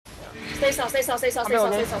Stay south.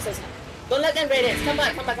 Don't let them radiate. Come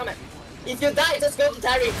back. If you die, just go to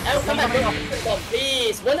Tyree. Everyone come back.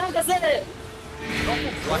 Please. What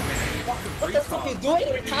the fuck you doing,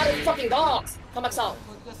 retarded fucking dogs? Come back south.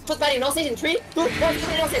 First body, no stage in 3, 2, 1.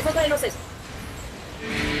 First body, no stage.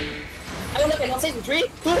 I will look at no stage in 3, 2,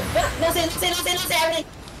 1. No stage, everything.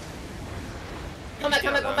 Come back.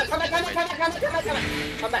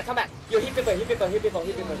 You hit people.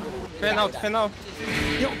 Fan out.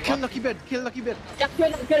 Yo, kill Lucky Bed. Yeah,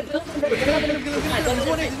 kill him.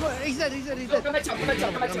 He's dead. Come back,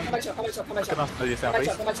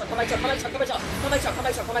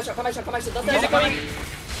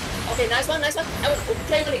 okay, nice one. I will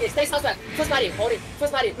play one again. Stay southwest. First body, hold it.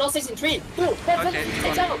 First body, no stage in 3, 2, 1.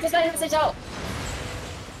 Stay out.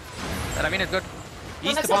 I mean it's good.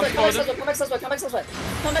 Come back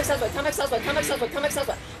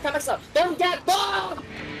south. Don't get bombed!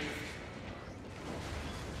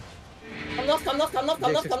 Come north.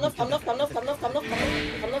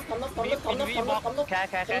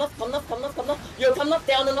 You come north,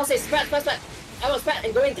 they're on the north side. Spread. I will spread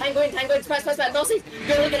and go in, time, spread. North side.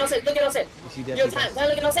 Go look at north side. Your time,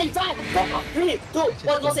 look at north side. 5, 4, 3, 2,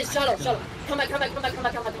 1, north side, shallow. Come back south. Come back south.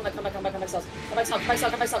 Look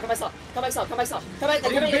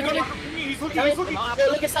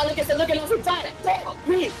at north side. 5, 4,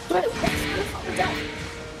 3, 2, 1.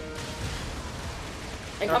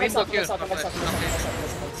 And come back south.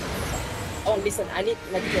 Oh, listen, I need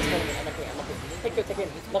my DPS for me. I'm okay. Take it.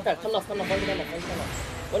 Knock out. Come off.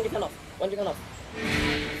 One you come off.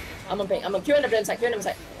 I'm on ping. I'm on Q in the blend side. Come back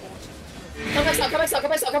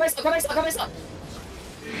south.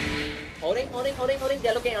 Holding.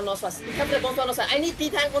 They're looking on north side. Come to the bone sword. I need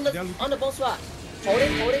D-tank on the bone sword.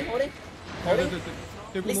 Holding.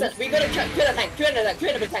 Listen, we gotta kill the tank. Kill the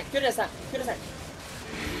tank.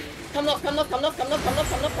 Come north.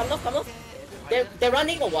 They're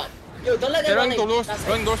running or what? Yo, don't let them run.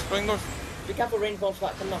 Going doors. Be careful, range bomb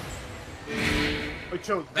spot. Come on.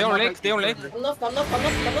 Stay on lake. Come north.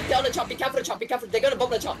 They're on the chop. Be careful. They're gonna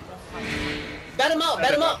bomb the chop. Bat them out.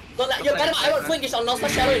 Don't let you bat them out. I will flinkish on north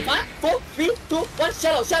side shallow in 5, 4, 3, 2, 1.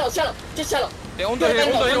 Shallow. Just shallow. They're on the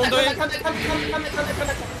hill.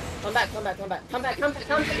 Come back.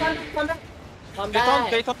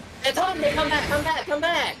 They come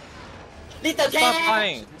back. Little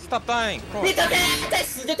cat. Stop dying. Little cat. 再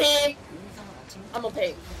死就停。I'm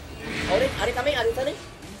okay. Hold it. Are they coming?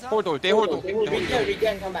 Hold.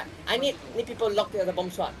 Regain, come back. I need people locked at the bomb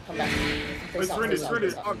spot. Come back. It's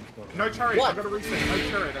ready. No chariot. What? I gotta reset. No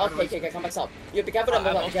chariot. Okay, come back south. You be careful on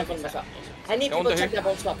the spot. I need people to check the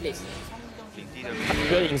bomb spot, please.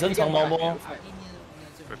 隱身長毛毛。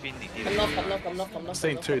 Come north.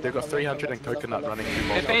 Scene 2, they've got 300 and coconut running through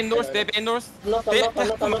They're bottom. indoors.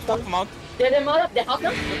 Come out. They're They help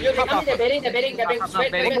them. You're coming. They're betting.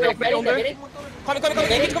 Straight. They're betting.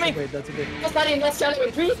 Coming. Wait, that's a bit. First body in left shallow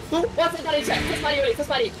in 3, 2, 1. Check. First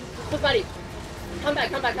body. Come back.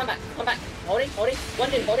 Holding.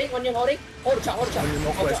 One in holding. Hold the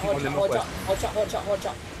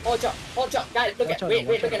chop. Guys, look at. Wait,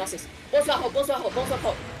 look at Narcissus. Both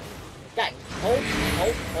hold. Guys, hold.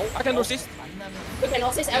 I can resist. Look at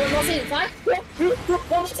Narcissus. Everyone Narcissus in 5, 4, 3, 2,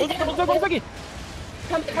 1.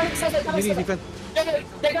 Come southside.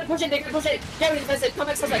 They're gonna push it. Get ready defensive. Come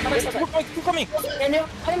back southside. Keep coming. And now,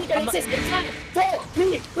 I only got Narcissus in 5, 4,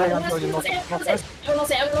 3, 2, 1. Everyone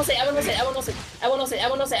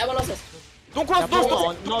knows it. Don't cross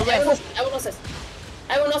doors.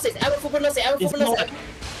 Everyone knows it.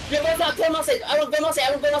 You're going to kill Narcissus. Everyone go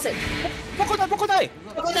Narcissus. Crocodile.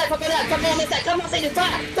 Come on, say 5,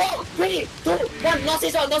 4, 3, 2, 1.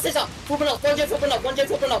 Narcissus on. Full block. One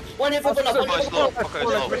full block. I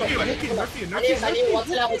need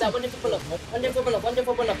water level down. One full block. One full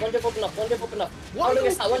block. One look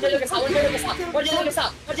at south.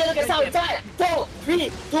 5, 4,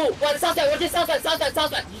 3, 2, 1. Southside.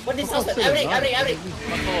 Everything.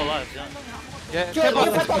 Yeah. Kill.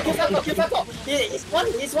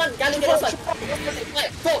 He's one. Guy look at us. 5,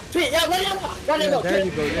 4, 3. Yeah, run him. There you go.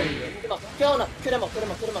 Kill him.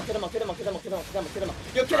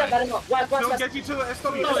 You kill him. Why? Don't get you to the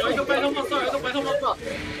SW.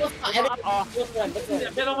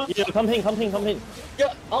 Come in. Yo,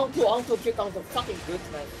 on to. Fucking good,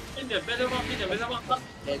 man.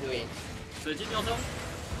 They're doing.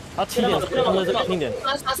 他7点他们这个拼点，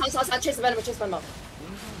杀 chase man。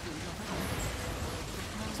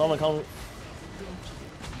稍微看。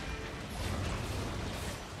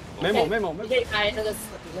没某。你可以开那个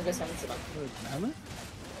箱子吧。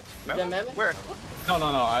Remember? Where? No,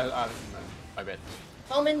 I bet.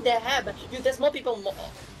 How many they have? There's more people.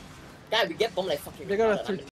 Guy, we get bomb like fucking. They got a